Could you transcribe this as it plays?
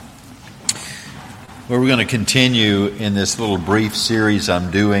Well, we're going to continue in this little brief series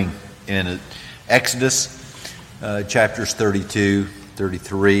I'm doing in Exodus, chapters 32,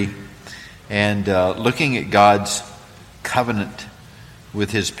 33, and looking at God's covenant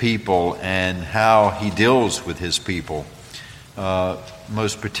with his people and how he deals with his people,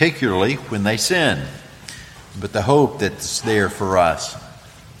 most particularly when they sin, but the hope that's there for us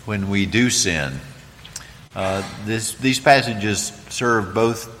when we do sin. These passages serve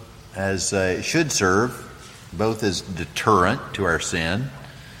both should serve both as deterrent to our sin,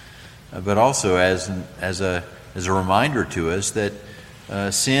 but also as a reminder to us that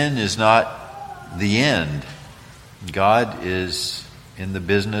sin is not the end. God is in the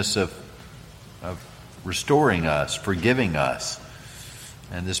business of restoring us, forgiving us,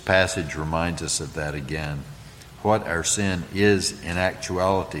 and this passage reminds us of that again. What our sin is in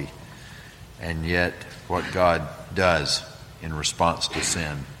actuality, and yet what God does in response to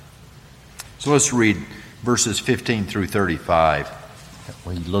sin. So let's read verses 15 through 35.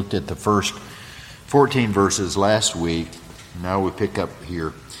 We looked at the first 14 verses last week. Now we pick up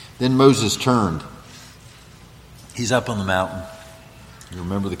here. Then Moses turned. He's up on the mountain. You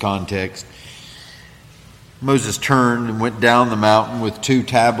remember the context. Moses turned and went down the mountain with 2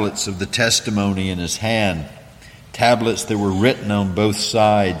 tablets of the testimony in his hand. Tablets that were written on both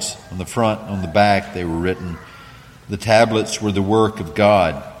sides. On the front, on the back, they were written. The tablets were the work of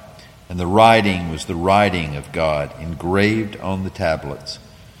God, and the writing was the writing of God, engraved on the tablets.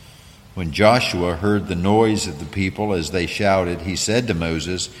 When Joshua heard the noise of the people as they shouted, he said to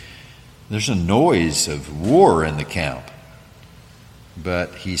Moses, "There's a noise of war in the camp."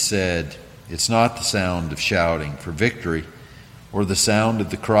 But he said, "It's not the sound of shouting for victory, or the sound of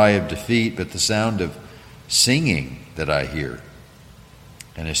the cry of defeat, but the sound of singing that I hear."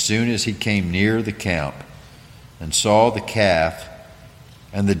 And as soon as he came near the camp and saw the calf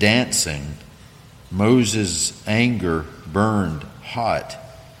and the dancing, Moses' anger burned hot,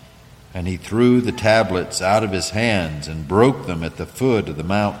 and he threw the tablets out of his hands and broke them at the foot of the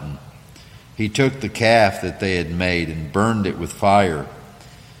mountain. He took the calf that they had made and burned it with fire,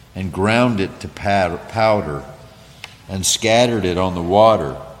 and ground it to powder, and scattered it on the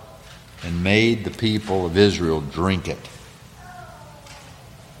water, and made the people of Israel drink it.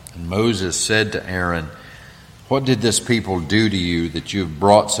 And Moses said to Aaron, "What did this people do to you that you have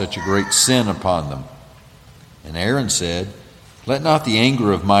brought such a great sin upon them?" And Aaron said, "Let not the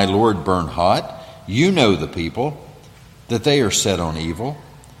anger of my Lord burn hot. You know the people, that they are set on evil.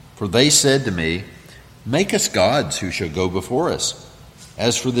 For they said to me, 'Make us gods who shall go before us.'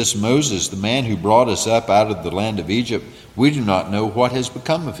 As for this Moses, the man who brought us up out of the land of Egypt, we do not know what has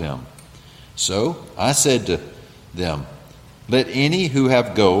become of him." So I said to them, "Let any who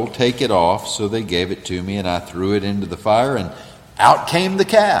have gold take it off." So they gave it to me, and I threw it into the fire, and out came the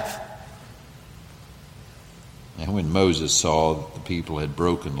calf. And when Moses saw that the people had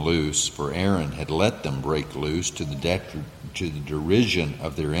broken loose, for Aaron had let them break loose to the derision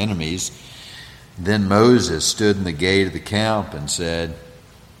of their enemies, then Moses stood in the gate of the camp and said,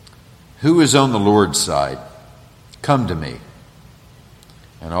 "Who is on the Lord's side? Come to me."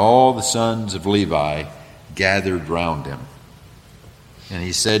 And all the sons of Levi gathered round him. And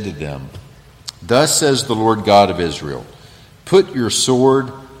he said to them, "Thus says the Lord God of Israel, put your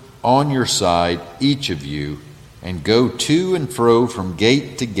sword on your side, each of you, and go to and fro from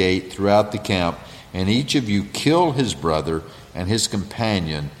gate to gate throughout the camp, and each of you kill his brother and his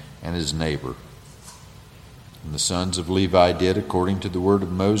companion and his neighbor." And the sons of Levi did according to the word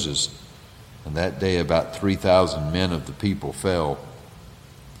of Moses. And that day about 3,000 men of the people fell.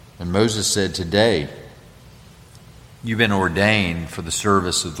 And Moses said, "Today you've been ordained for the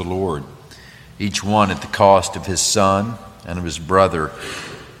service of the Lord, each one at the cost of his son and of his brother,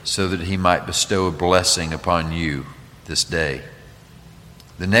 so that he might bestow a blessing upon you this day."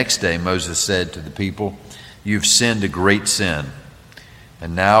 The next day Moses said to the people, "You've sinned a great sin,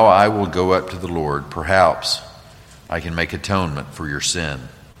 and now I will go up to the Lord. Perhaps I can make atonement for your sin."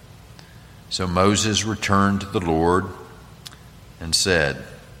 So Moses returned to the Lord and said,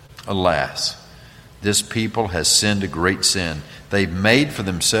 "Alas, this people has sinned a great sin. They've made for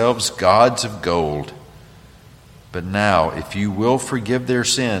themselves gods of gold. But now, if you will forgive their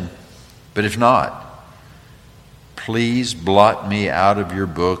sin, but if not, please blot me out of your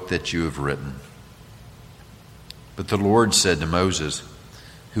book that you have written." But the Lord said to Moses,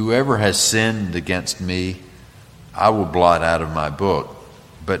 "Whoever has sinned against me, I will blot out of my book.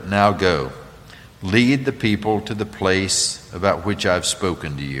 But now go, lead the people to the place about which I have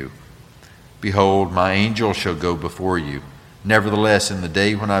spoken to you. Behold, my angel shall go before you. Nevertheless, in the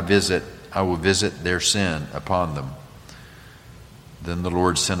day when I will visit their sin upon them." Then the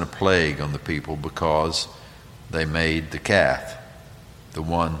Lord sent a plague on the people because they made the calf, the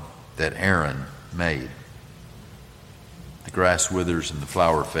one that Aaron made. The grass withers and the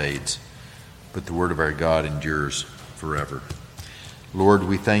flower fades, but the word of our God endures forever. Lord,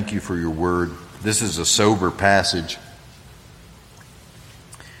 we thank you for your word. This is a sober passage.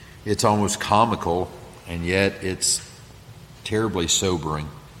 It's almost comical, and yet it's terribly sobering.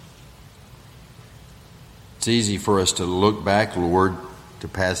 It's easy for us to look back, Lord, to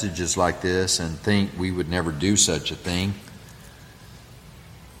passages like this and think we would never do such a thing.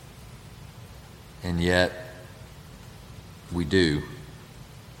 And yet, we do.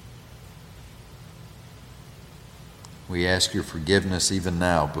 We ask your forgiveness even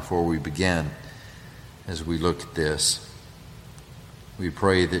now before we begin as we look at this. We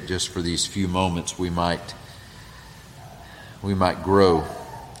pray that just for these few moments we might grow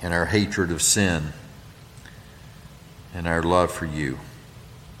in our hatred of sin and our love for you.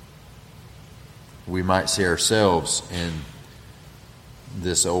 We might see ourselves in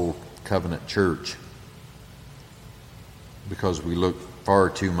this old covenant church because we look far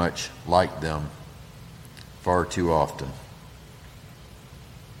too much like them far too often.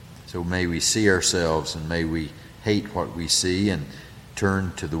 So may we see ourselves and may we hate what we see and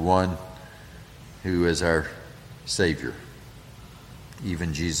turn to the one who is our Savior,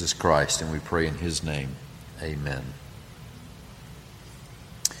 even Jesus Christ, and we pray in his name. Amen.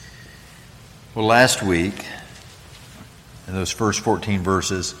 Well, last week, in those first 14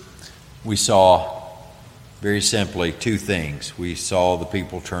 verses, we saw very simply two things. We saw the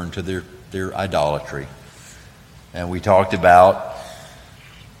people turn to their idolatry. And we talked about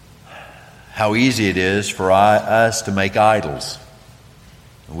how easy it is for us to make idols.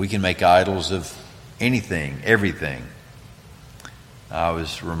 We can make idols of anything, everything. I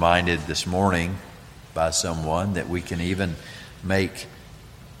was reminded this morning by someone that we can even make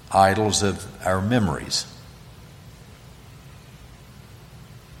idols of our memories.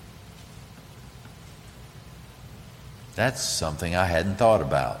 That's something I hadn't thought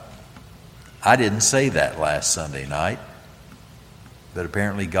about. I didn't say that last Sunday night, but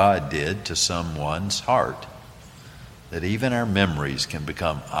apparently God did to someone's heart, that even our memories can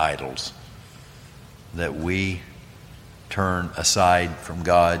become idols, that we turn aside from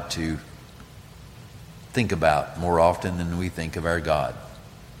God to think about more often than we think of our God.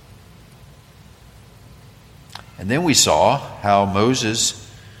 And then we saw how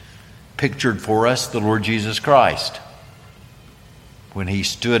Moses pictured for us the Lord Jesus Christ when he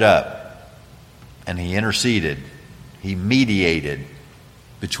stood up and he interceded, he mediated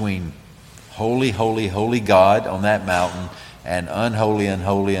between holy, holy, holy God on that mountain and unholy,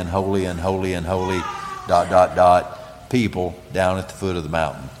 unholy, unholy, unholy, unholy, ... people down at the foot of the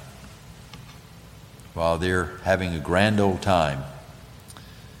mountain while they're having a grand old time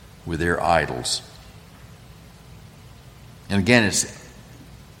with their idols. And again,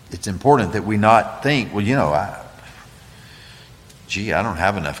 it's important that we not think, well, I don't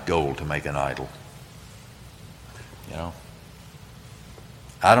have enough gold to make an idol.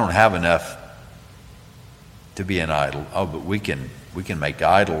 I don't have enough to be an idol. Oh, but we can make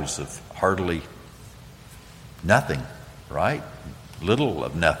idols of hardly nothing, right? Little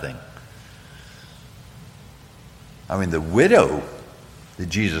of nothing. I mean, the widow that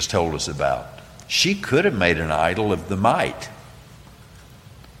Jesus told us about, she could have made an idol of the mite,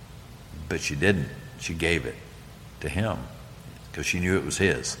 but she didn't. She gave it to him because she knew it was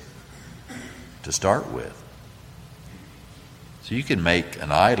his to start with. So you can make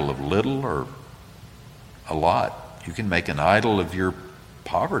an idol of little or a lot. You can make an idol of your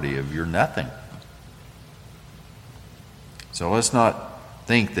poverty, of your nothing. So let's not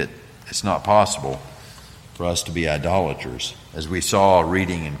think that it's not possible for us to be idolaters. As we saw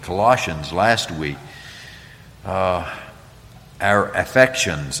reading in Colossians last week, our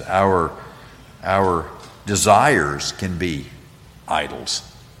affections, our desires can be idols.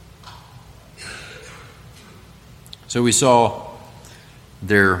 So we saw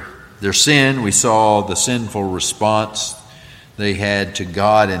their sin, we saw the sinful response they had to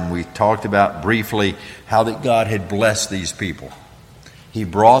God, and we talked about briefly how that God had blessed these people. He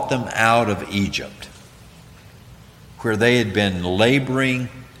brought them out of Egypt, where they had been laboring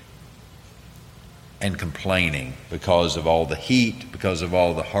and complaining because of all the heat, because of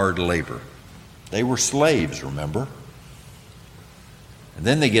all the hard labor. They were slaves, remember? And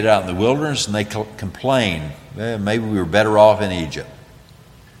then they get out in the wilderness and they complain, maybe we were better off in Egypt.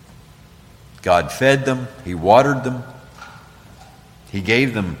 God fed them, he watered them, he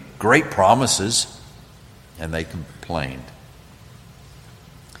gave them great promises, and they complained.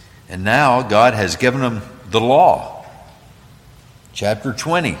 And now God has given them the law. Chapter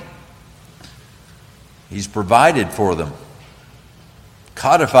 20. He's provided for them,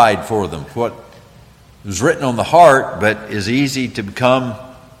 codified for them what was written on the heart, but is easy to become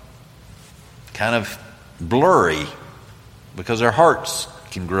kind of blurry because our hearts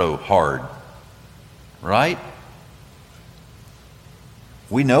can grow hard, right?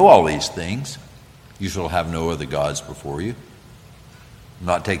 We know all these things. You shall have no other gods before you.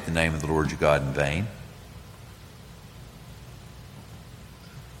 Not take the name of the Lord your God in vain.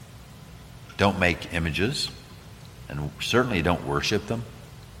 Don't make images, and certainly don't worship them.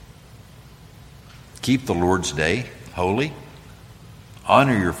 Keep the Lord's day holy.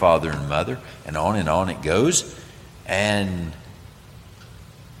 Honor your father and mother, and on it goes. And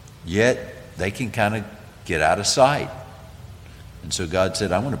yet they can kind of get out of sight. And so God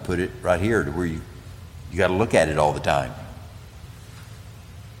said, I'm going to put it right here to where you got to look at it all the time.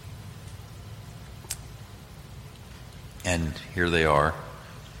 And here they are.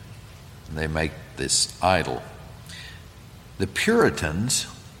 They make this idol. The Puritans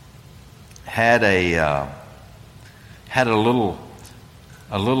had a little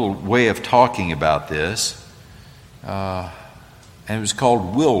way of talking about this, and it was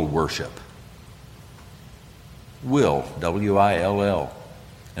called will worship. Will, W-I-L-L.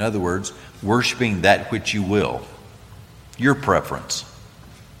 In other words, worshiping that which you will, your preference.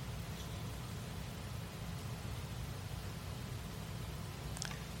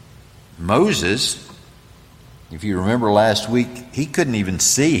 Moses, if you remember last week, he couldn't even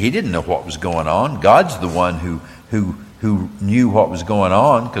see. He didn't know what was going on. God's the one who knew what was going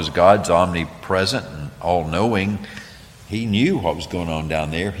on, because God's omnipresent and all-knowing. He knew what was going on down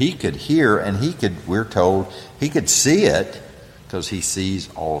there. He could hear, and we're told, he could see it, because he sees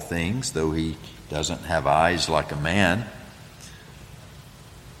all things, though he doesn't have eyes like a man.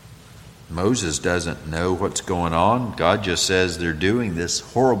 Moses doesn't know what's going on. God just says they're doing this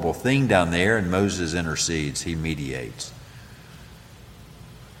horrible thing down there, and Moses intercedes. He mediates.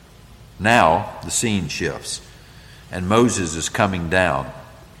 Now the scene shifts, and Moses is coming down.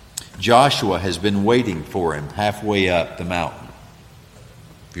 Joshua has been waiting for him halfway up the mountain.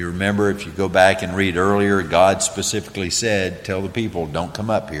 If you remember, if you go back and read earlier, God specifically said, tell the people, don't come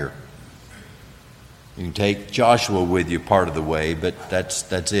up here. You can take Joshua with you part of the way, but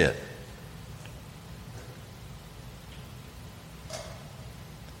that's it.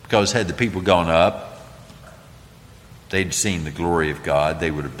 Because had the people gone up, they'd seen the glory of God, they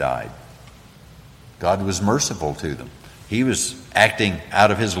would have died. God was merciful to them. He was acting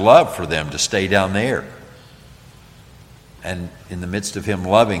out of his love for them to stay down there. And in the midst of him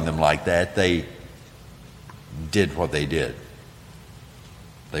loving them like that, they did what they did.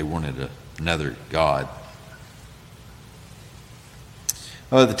 They wanted another God.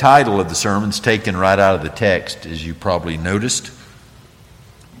 Well, the title of the sermon's taken right out of the text, as you probably noticed.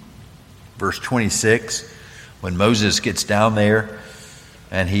 Verse 26, when Moses gets down there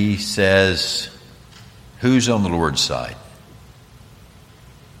and he says, who's on the Lord's side?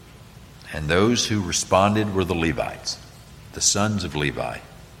 And those who responded were the Levites, the sons of Levi.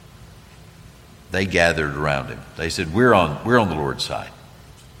 They gathered around him. They said, we're on the Lord's side.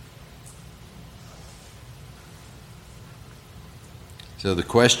 So the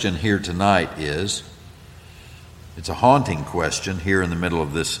question here tonight is, it's a haunting question here in the middle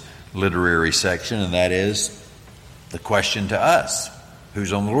of this literary section, and that is the question to us: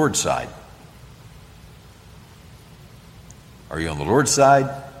 who's on the Lord's side? Are you on the Lord's side?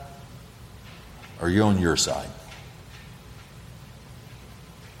 Or are you on your side?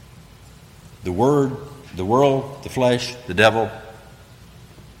 The Word, the world, the flesh, the devil,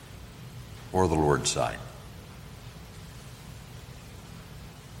 or the Lord's side?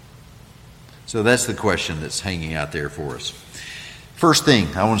 So that's the question that's hanging out there for us. First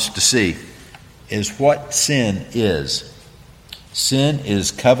thing I want us to see is what sin is. Sin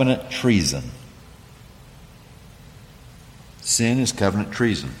is covenant treason. Sin is covenant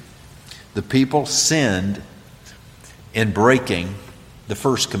treason. The people sinned in breaking the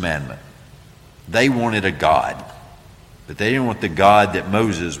first commandment. They wanted a God, but they didn't want the God that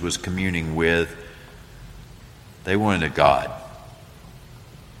Moses was communing with. They wanted a God.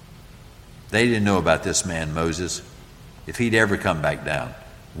 They didn't know about this man, Moses, if he'd ever come back down.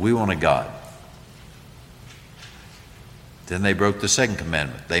 We want a God. Then they broke the second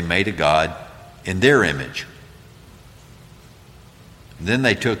commandment. They made a God in their image. Then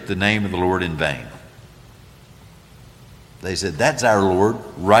they took the name of the Lord in vain. They said, that's our Lord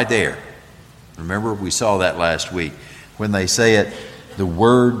right there. Remember, we saw that last week. When they say it, the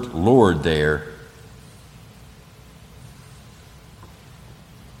word Lord there,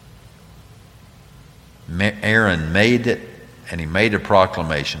 Aaron made it and he made a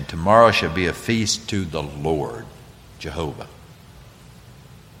proclamation, tomorrow shall be a feast to the Lord, Jehovah.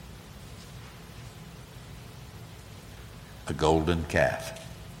 A golden calf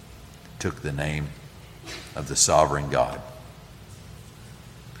took the name of the sovereign God.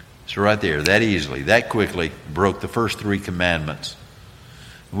 So right there, that easily, that quickly broke the first 3 commandments.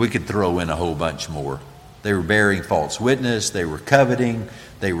 We could throw in a whole bunch more. They were bearing false witness, they were coveting,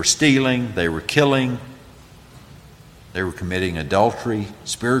 they were stealing, they were killing, they were committing adultery,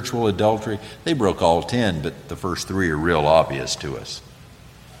 spiritual adultery. They broke all 10, but the first 3 are real obvious to us.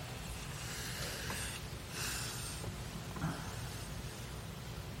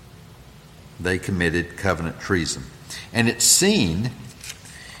 They committed covenant treason. And it's seen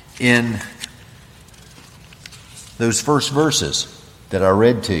in those first verses that I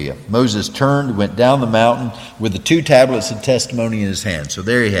read to you. Moses turned, went down the mountain with the 2 tablets of testimony in his hand. So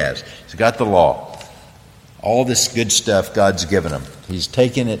there he has. He's got the law. All this good stuff God's given him. He's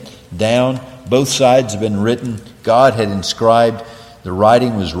taken it down. Both sides have been written. God had inscribed. The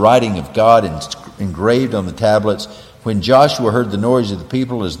writing was writing of God engraved on the tablets. When Joshua heard the noise of the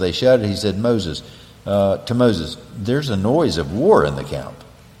people as they shouted, he said to Moses, there's a noise of war in the camp.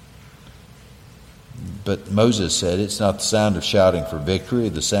 But Moses said, it's not the sound of shouting for victory,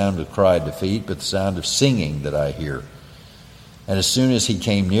 the sound of cry of defeat, but the sound of singing that I hear. And as soon as he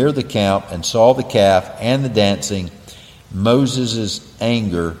came near the camp and saw the calf and the dancing, Moses'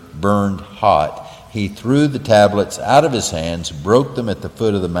 anger burned hot. He threw the tablets out of his hands, broke them at the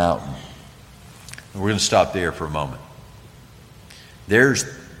foot of the mountain. And we're going to stop there for a moment. There's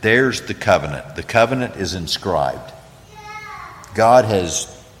the covenant. The covenant is inscribed. God has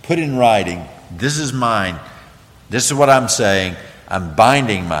put in writing, this is mine. This is what I'm saying. I'm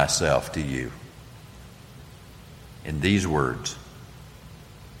binding myself to you in these words.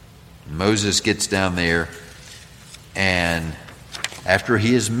 Moses gets down there, and after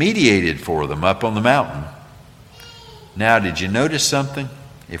he has mediated for them up on the mountain. Now, did you notice something?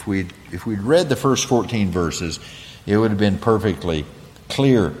 If we'd read the first 14 verses, it would have been perfectly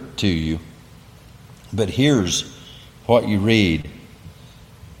clear to you. But here's what you read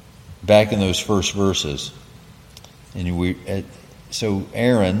back in those first verses. So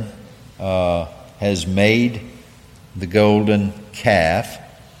Aaron has made the golden calf.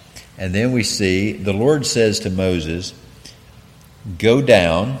 And then we see the Lord says to Moses, go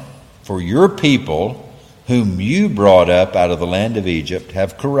down, for your people whom you brought up out of the land of Egypt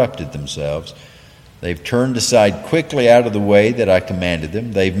have corrupted themselves. They've turned aside quickly out of the way that I commanded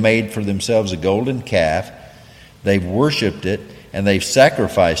them. They've made for themselves a golden calf. They've worshipped it, and they've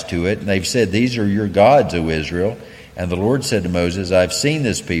sacrificed to it. And they've said, these are your gods, O Israel. And the Lord said to Moses, I've seen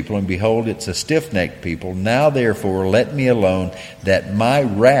this people, and behold, it's a stiff-necked people. Now, therefore, let me alone, that my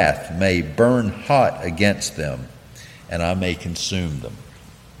wrath may burn hot against them, and I may consume them.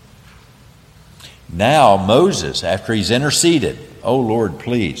 Now, Moses, after he's interceded, oh, Lord,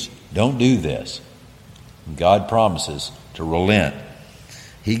 please, don't do this. God promises to relent.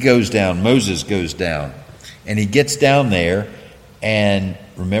 He goes down, Moses goes down, and he gets down there, and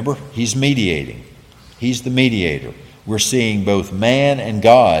remember, he's mediating. He's the mediator. We're seeing both man and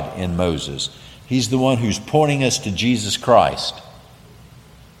God in Moses. He's the one who's pointing us to Jesus Christ,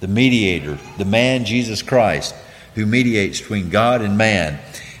 the mediator, the man Jesus Christ, who mediates between God and man.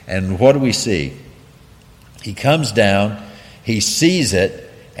 And what do we see? He comes down, he sees it,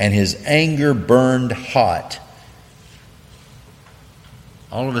 and his anger burned hot.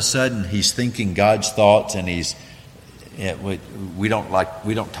 All of a sudden, he's thinking God's thoughts, and we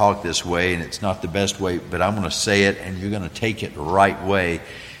don't talk this way, and it's not the best way, but I'm going to say it, and you're going to take it the right way.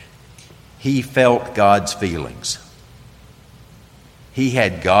 He felt God's feelings. He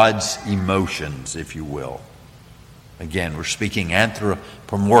had God's emotions, if you will. Again, we're speaking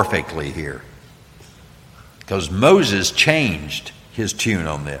anthropomorphically here, because Moses changed his tune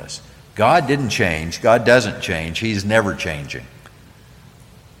on this. God didn't change. God doesn't change. He's never changing.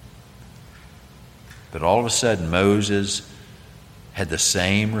 But all of a sudden, Moses had the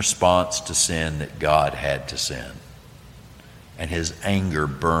same response to sin that God had to sin. And his anger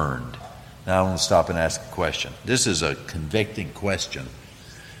burned. Now I want to stop and ask a question. This is a convicting question.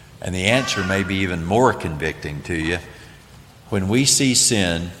 And the answer may be even more convicting to you. When we see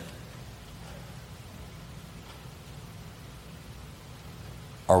sin,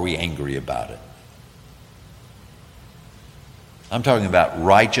 are we angry about it? I'm talking about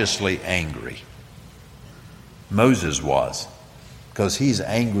righteously angry. Moses was, because he's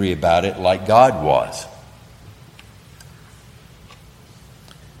angry about it like God was.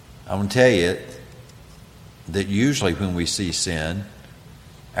 I want to tell you that usually when we see sin,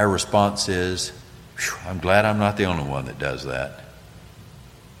 our response is, Whew, I'm glad I'm not the only one that does that.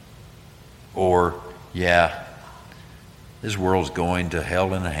 Or, yeah, this world's going to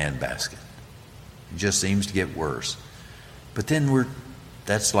hell in a handbasket. It just seems to get worse. But then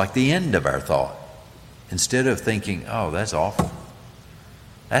that's like the end of our thought. Instead of thinking, oh, that's awful.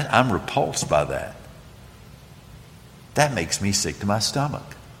 I'm repulsed by that. That makes me sick to my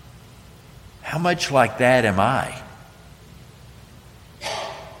stomach. How much like that am I?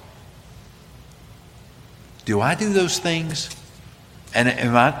 Do I do those things? And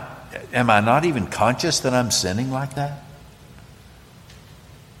am I not even conscious that I'm sinning like that?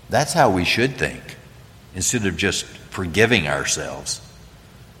 That's how we should think, instead of just forgiving ourselves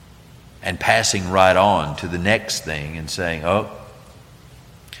and passing right on to the next thing and saying, oh,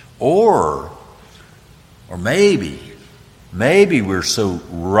 or maybe we're so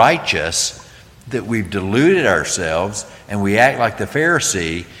righteous that we've deluded ourselves and we act like the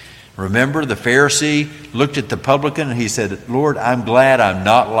Pharisee. Remember, the Pharisee looked at the publican and he said, Lord, I'm glad I'm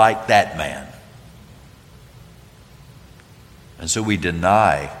not like that man. And so we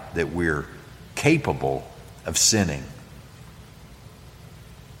deny that we're capable of sinning.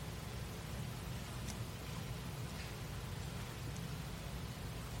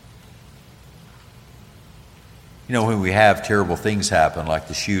 You know, when we have terrible things happen, like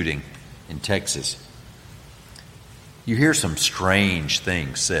the shooting in Texas, you hear some strange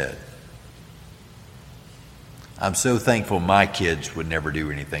things said. I'm so thankful my kids would never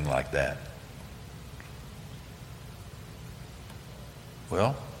do anything like that.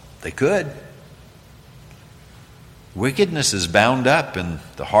 Well, they could. Wickedness is bound up in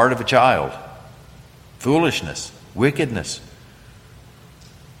the heart of a child. Foolishness, wickedness.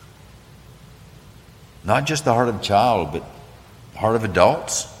 Not just the heart of a child, but the heart of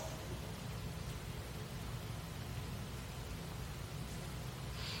adults.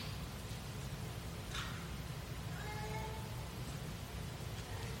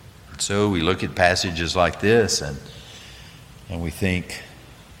 So we look at passages like this and we think,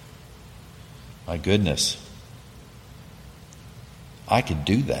 my goodness, I could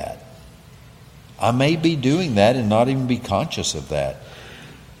do that. I may be doing that and not even be conscious of that.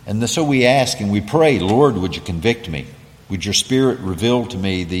 And so we ask and we pray, Lord, would you convict me? Would your Spirit reveal to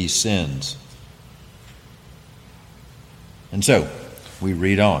me these sins? And so we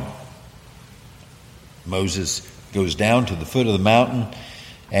read on. Moses goes down to the foot of the mountain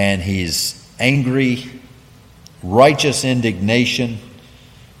and he's angry, righteous indignation.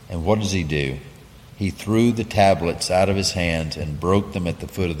 And what does he do? He threw the tablets out of his hands and broke them at the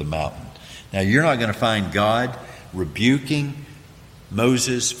foot of the mountain. Now, you're not going to find God rebuking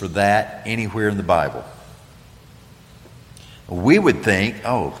Moses for that anywhere in the Bible. We would think,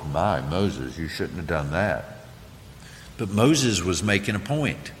 oh, my, Moses, you shouldn't have done that. But Moses was making a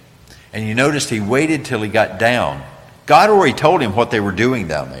point. And you noticed he waited till he got down. God already told him what they were doing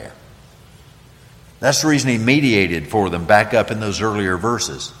down there. That's the reason he mediated for them back up in those earlier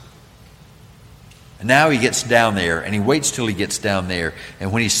verses. And now he gets down there, and he waits till he gets down there.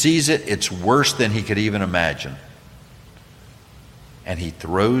 And when he sees it, it's worse than he could even imagine. And he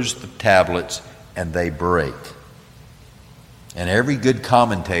throws the tablets, and they break. And every good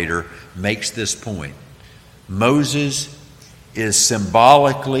commentator makes this point. Moses is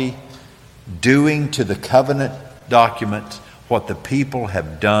symbolically doing to the covenant document what the people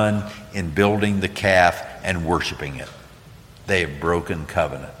have done in building the calf and worshiping it. They have broken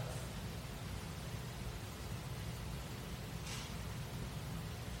covenant.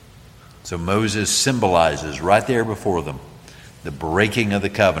 So Moses symbolizes right there before them the breaking of the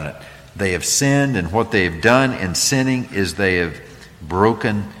covenant. They have sinned, and what they have done in sinning is they have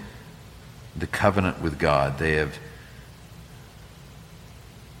broken the covenant with God. They have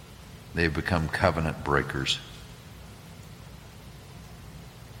become covenant breakers.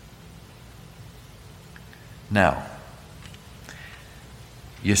 Now,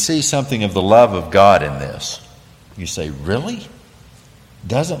 you see something of the love of God in this. You say, really?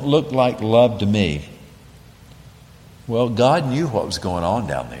 Doesn't look like love to me. Well, God knew what was going on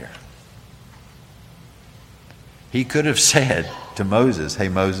down there. He could have said to Moses, hey,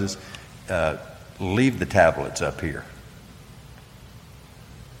 Moses, leave the tablets up here.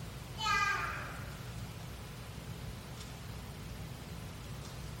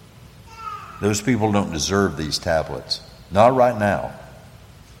 Those people don't deserve these tablets. Not right now.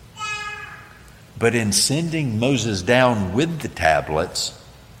 But in sending Moses down with the tablets,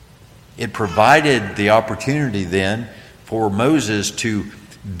 it provided the opportunity then for Moses to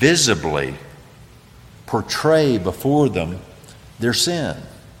visibly portray before them their sin.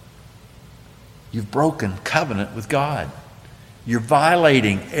 You've broken covenant with God. You're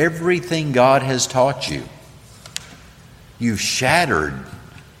violating everything God has taught you. You've shattered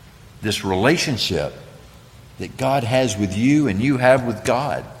this relationship that God has with you and you have with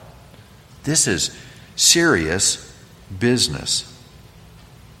God. This is serious business.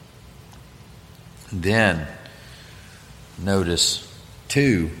 Then, notice,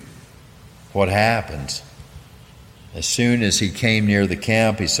 too, what happens. As soon as he came near the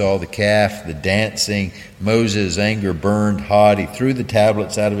camp, he saw the calf, the dancing. Moses' anger burned hot. He threw the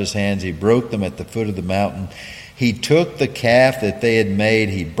tablets out of his hands. He broke them at the foot of the mountain. He took the calf that they had made.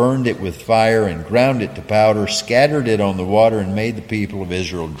 He burned it with fire and ground it to powder, scattered it on the water, and made the people of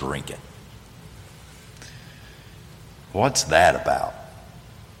Israel drink it. What's that about?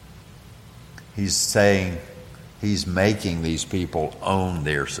 He's saying he's making these people own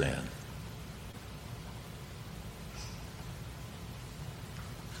their sin.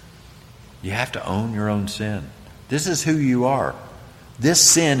 You have to own your own sin. This is who you are. This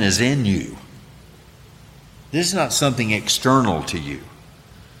sin is in you. This is not something external to you.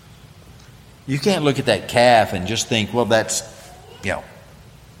 You can't look at that calf and just think, well, that's,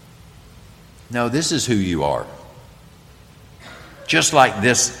 No, this is who you are. Just like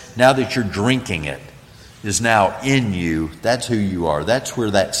this, now that you're drinking it, is now in you. That's who you are. That's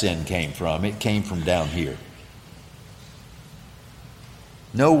where that sin came from. It came from down here.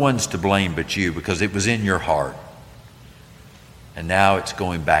 No one's to blame but you, because it was in your heart. And now it's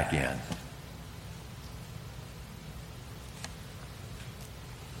going back in.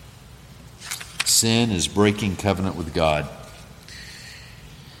 Sin is breaking covenant with God.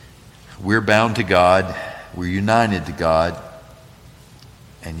 We're bound to God. We're united to God.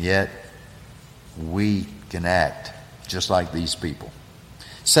 And yet, we can act just like these people.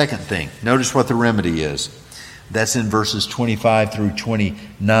 Second thing, notice what the remedy is. That's in verses 25 through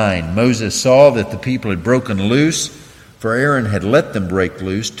 29. Moses saw that the people had broken loose, for Aaron had let them break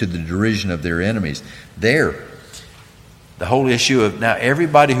loose to the derision of their enemies. There, the whole issue of, now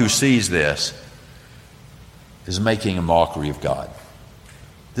everybody who sees this is making a mockery of God.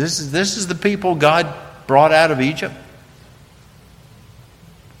 This is the people God brought out of Egypt.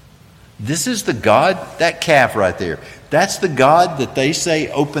 This is the God, that calf right there, that's the God that they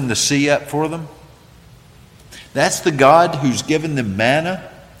say opened the sea up for them. That's the God who's given them manna.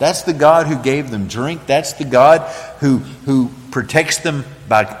 That's the God who gave them drink. That's the God who protects them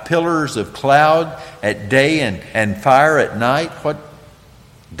by pillars of cloud at day and fire at night. What?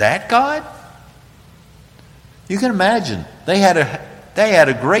 That God? You can imagine. They had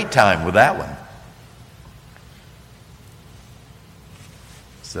a great time with that one.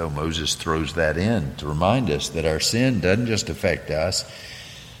 So Moses throws that in to remind us that our sin doesn't just affect us.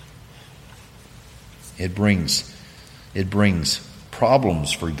 It brings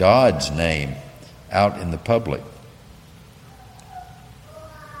problems for God's name out in the public.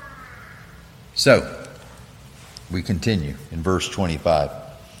 So, we continue in verse 25.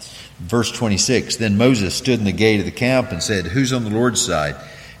 Verse 26, then Moses stood in the gate of the camp and said, who's on the Lord's side?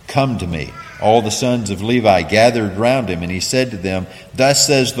 Come to me. All the sons of Levi gathered round him, and he said to them, thus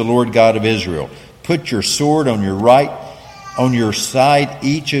says the Lord God of Israel, put your sword on your side,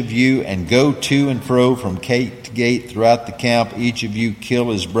 each of you, and go to and fro from gate to gate throughout the camp. Each of you kill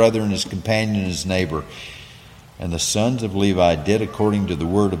his brother and his companion and his neighbor. And the sons of Levi did according to the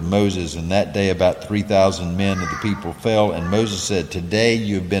word of Moses. And that day about 3,000 men of the people fell. And Moses said, today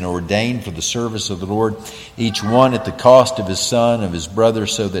you have been ordained for the service of the Lord, each one at the cost of his son, of his brother,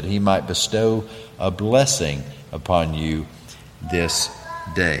 so that he might bestow a blessing upon you this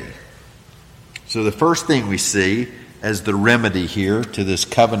day. So the first thing we see as the remedy here to this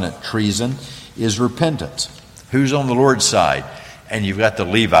covenant treason is repentance. Who's on the Lord's side? And you've got the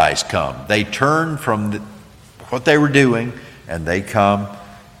Levites come. They turn from what they were doing, and they come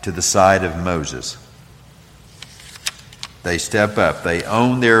to the side of Moses. They step up. They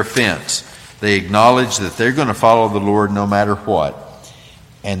own their offense. They acknowledge that they're going to follow the Lord no matter what.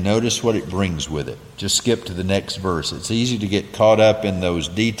 And notice what it brings with it. Just skip to the next verse. It's easy to get caught up in those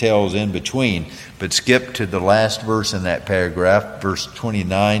details in between, but skip to the last verse in that paragraph, verse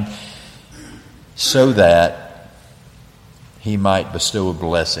 29, so that he might bestow a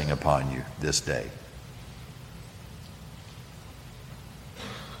blessing upon you this day.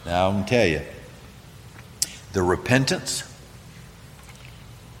 Now, I'm going to tell you, the repentance,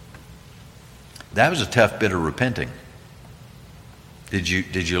 that was a tough bit of repenting. Did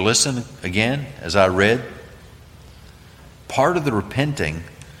you listen again as I read? Part of the repenting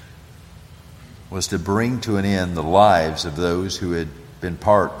was to bring to an end the lives of those who had been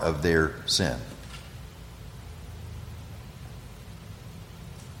part of their sin.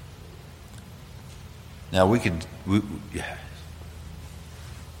 Now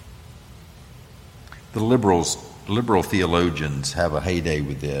The liberal theologians have a heyday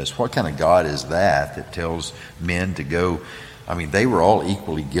with this. What kind of God is that tells men to go? I mean, they were all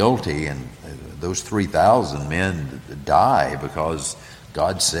equally guilty, and those 3,000 men die because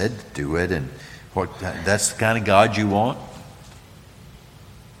God said to do it. And that's the kind of God you want?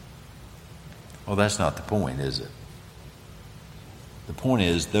 Well, that's not the point, is it? The point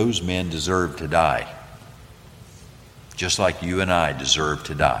is, those men deserve to die, just like you and I deserve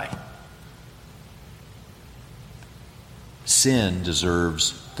to die. Sin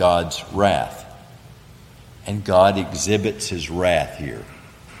deserves God's wrath, and God exhibits his wrath here.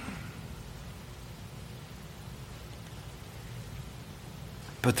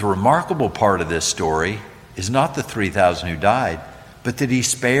 But the remarkable part of this story is not the 3,000 who died, but that he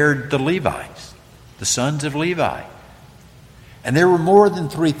spared the Levites, the sons of Levi. And there were more than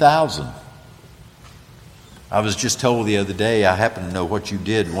 3,000. I was just told the other day, I happen to know what you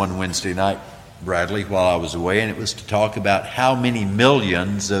did one Wednesday night, Bradley, while I was away, and it was to talk about how many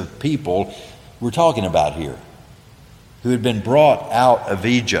millions of people we're talking about here who had been brought out of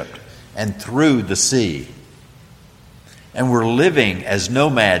Egypt and through the sea and were living as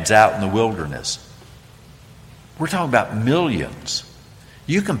nomads out in the wilderness. We're talking about millions.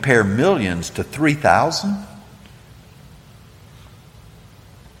 You compare millions to 3,000?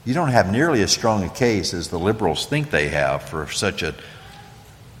 You don't have nearly as strong a case as the liberals think they have for such a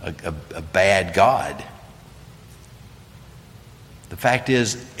bad God. The fact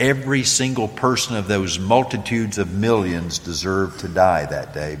is, every single person of those multitudes of millions deserved to die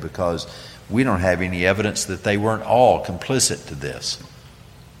that day, because we don't have any evidence that they weren't all complicit to this.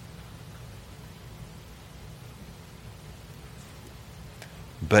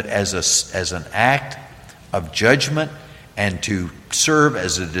 But as an act of judgment and to serve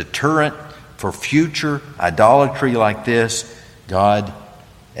as a deterrent for future idolatry like this, God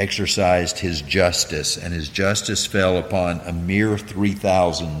exercised his justice, and his justice fell upon a mere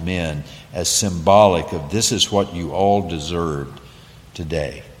 3,000 men as symbolic of this is what you all deserved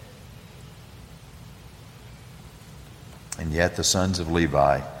today. And yet the sons of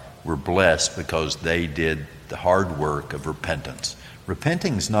Levi were blessed because they did the hard work of repentance.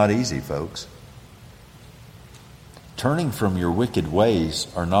 Repenting is not easy, folks. Turning from your wicked ways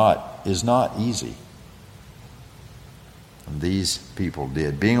is not easy. And these people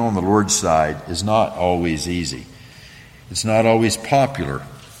did. Being on the Lord's side is not always easy. It's not always popular.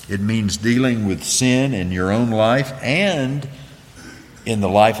 It means dealing with sin in your own life and in the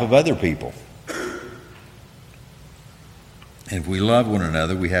life of other people. And if we love one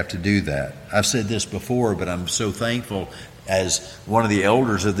another, we have to do that. I've said this before, but I'm so thankful as one of the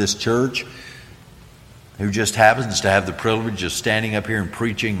elders of this church who just happens to have the privilege of standing up here and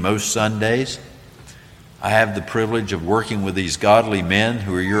preaching most Sundays. I have the privilege of working with these godly men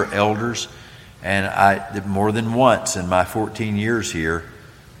who are your elders, and I more than once in my 14 years here,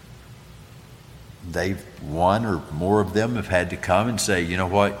 one or more of them have had to come and say, you know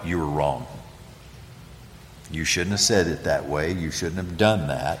what, you were wrong. You shouldn't have said it that way. You shouldn't have done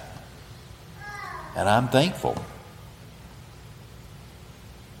that. And I'm thankful.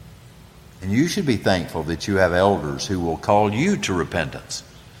 And you should be thankful that you have elders who will call you to repentance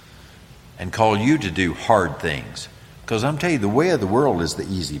and call you to do hard things. Because I'm telling you, the way of the world is the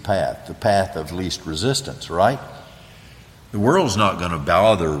easy path, the path of least resistance, right? The world's not going to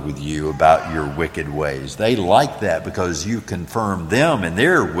bother with you about your wicked ways. They like that because you confirm them in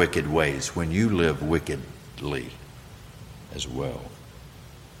their wicked ways when you live wickedly as well.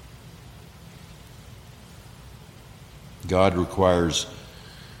 God requires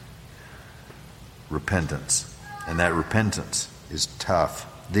repentance, and that repentance is tough.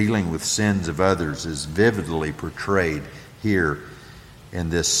 Dealing with sins of others is vividly portrayed here in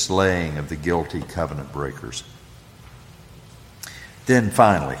this slaying of the guilty covenant breakers. Then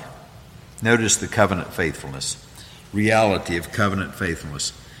finally, notice the covenant faithfulness, reality of covenant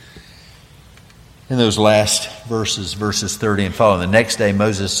faithfulness. In those last verses 30 and following, the next day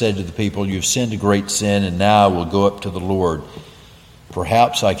Moses said to the people, "You've sinned a great sin, and now I will go up to the Lord.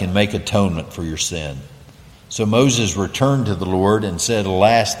 Perhaps I can make atonement for your sin." So Moses returned to the Lord and said,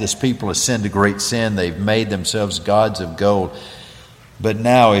 "Alas, this people has sinned a great sin. They've made themselves gods of gold. But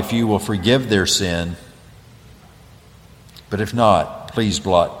now, if you will forgive their sin, but if not, please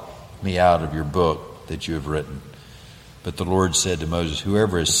blot me out of your book that you have written." But the Lord said to Moses,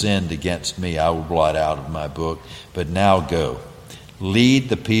 "Whoever has sinned against me, I will blot out of my book. But now go, lead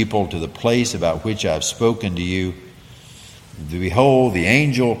the people to the place about which I have spoken to you. Behold,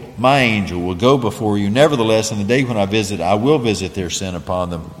 my angel will go before you. Nevertheless, in the day when I visit, I will visit their sin upon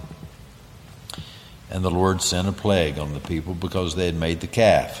them." And the Lord sent a plague on the people because they had made the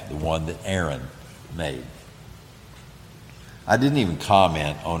calf, the one that Aaron made. I didn't even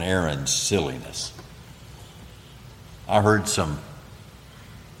comment on Aaron's silliness. I heard some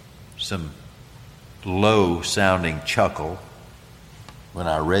low-sounding chuckle when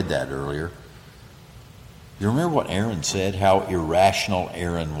I read that earlier. You remember what Aaron said, how irrational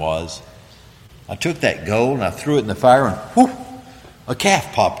Aaron was? I took that gold and I threw it in the fire and whoosh, a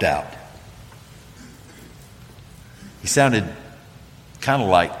calf popped out. He sounded kind of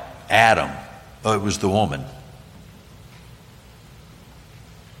like Adam. Oh, it was the woman.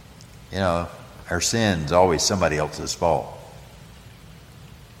 You know, our sin's always somebody else's fault.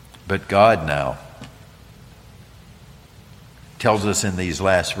 But God now tells us in these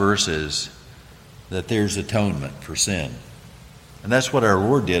last verses that there's atonement for sin. And that's what our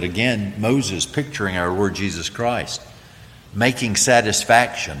Lord did. Again, Moses picturing our Lord Jesus Christ, making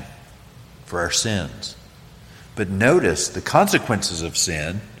satisfaction for our sins. But notice the consequences of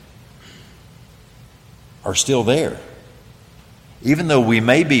sin are still there. Even though we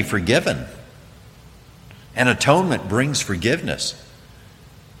may be forgiven, and atonement brings forgiveness,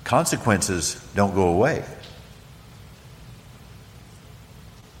 consequences don't go away.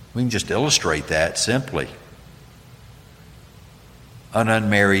 We can just illustrate that simply. An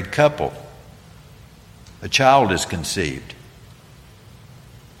unmarried couple, a child is conceived.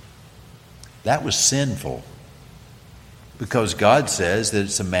 That was sinful because God says that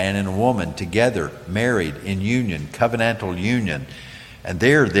it's a man and a woman together, married in union, covenantal union, and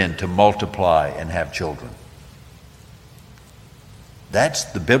they're then to multiply and have children. That's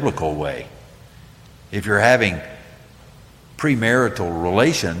the biblical way. If you're having premarital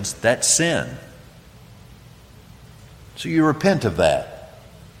relations, that's sin. So you repent of that.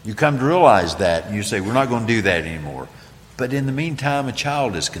 You come to realize that, and you say, we're not going to do that anymore. But in the meantime, a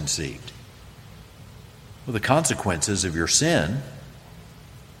child is conceived. Well, the consequences of your sin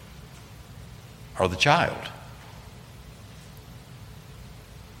are the child.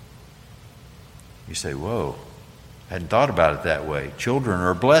 You say, whoa, I hadn't thought about it that way. Children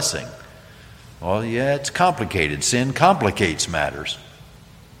are a blessing. Well, yeah, it's complicated. Sin complicates matters.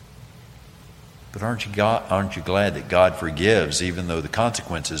 But aren't you glad that God forgives even though the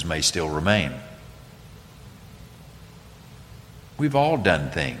consequences may still remain? We've all done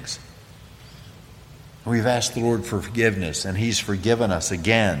things. We've asked the Lord for forgiveness, and He's forgiven us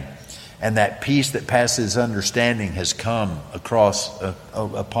again. And that peace that passes understanding has come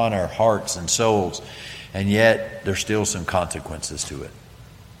upon our hearts and souls. And yet, there's still some consequences to it.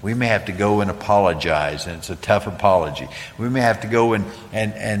 We may have to go and apologize, and it's a tough apology. We may have to go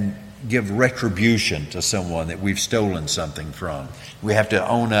and give retribution to someone that we've stolen something from. We have to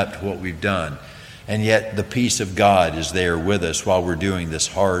own up to what we've done. And yet, the peace of God is there with us while we're doing this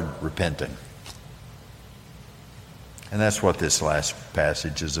hard repenting. And that's what this last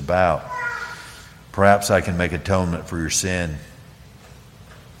passage is about. Perhaps I can make atonement for your sin.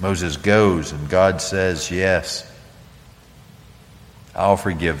 Moses goes, and God says, yes, I'll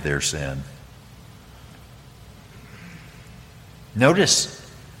forgive their sin. Did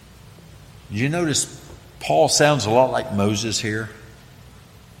you notice Paul sounds a lot like Moses here?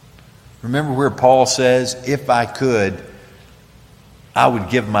 Remember where Paul says, if I could, I would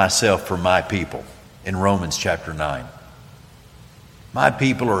give myself for my people in Romans chapter 9. My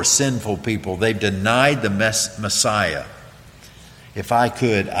people are a sinful people. They've denied the Messiah. If I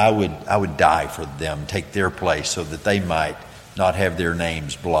could, I would die for them, take their place so that they might not have their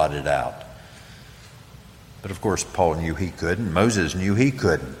names blotted out. But of course, Paul knew he couldn't. Moses knew he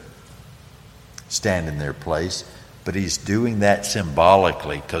couldn't stand in their place. But he's doing that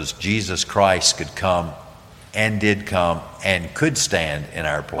symbolically because Jesus Christ could come and did come and could stand in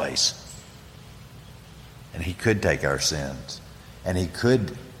our place. And He could take our sins. And He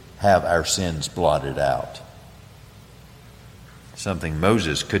could have our sins blotted out. Something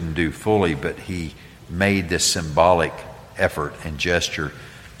Moses couldn't do fully, but he made this symbolic effort and gesture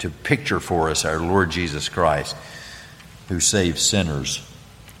to picture for us our Lord Jesus Christ, who saves sinners,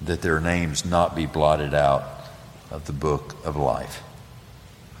 that their names not be blotted out of the book of life.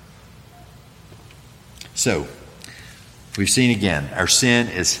 So, we've seen again, our sin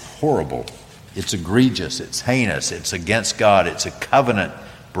is horrible. It's egregious, it's heinous, it's against God, it's a covenant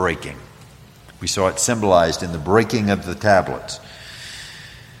breaking. We saw it symbolized in the breaking of the tablets.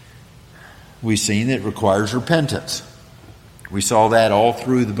 We've seen that it requires repentance. We saw that all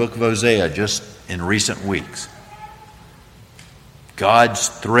through the book of Hosea just in recent weeks. God's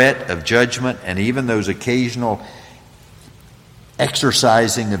threat of judgment and even those occasional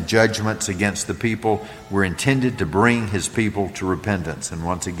exercising of judgments against the people were intended to bring His people to repentance. And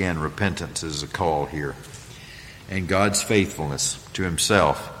once again, repentance is a call here. And God's faithfulness to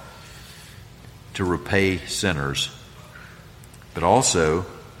Himself to to repay sinners, but also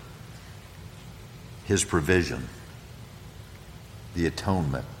his provision, the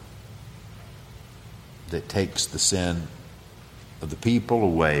atonement that takes the sin of the people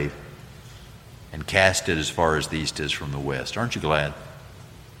away and cast it as far as the east is from the west. Aren't you glad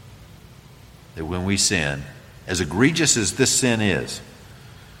that when we sin, as egregious as this sin is,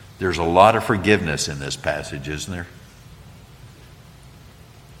 there's a lot of forgiveness in this passage, isn't there?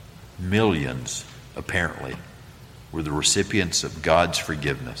 Millions, apparently, were the recipients of God's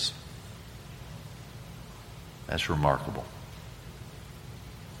forgiveness. That's remarkable.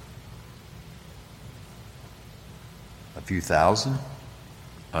 A few thousand,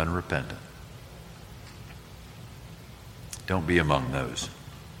 unrepentant. Don't be among those.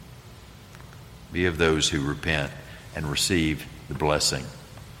 Be of those who repent and receive the blessing,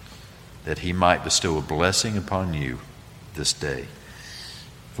 that he might bestow a blessing upon you this day.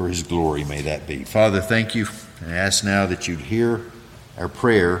 For his glory may that be. Father, thank you, and I ask now that you'd hear our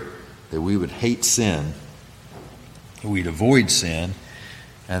prayer, that we would hate sin, that we'd avoid sin,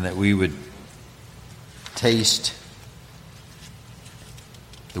 and that we would taste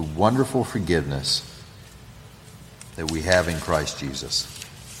the wonderful forgiveness that we have in Christ Jesus.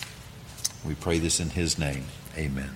 We pray this in his name. Amen.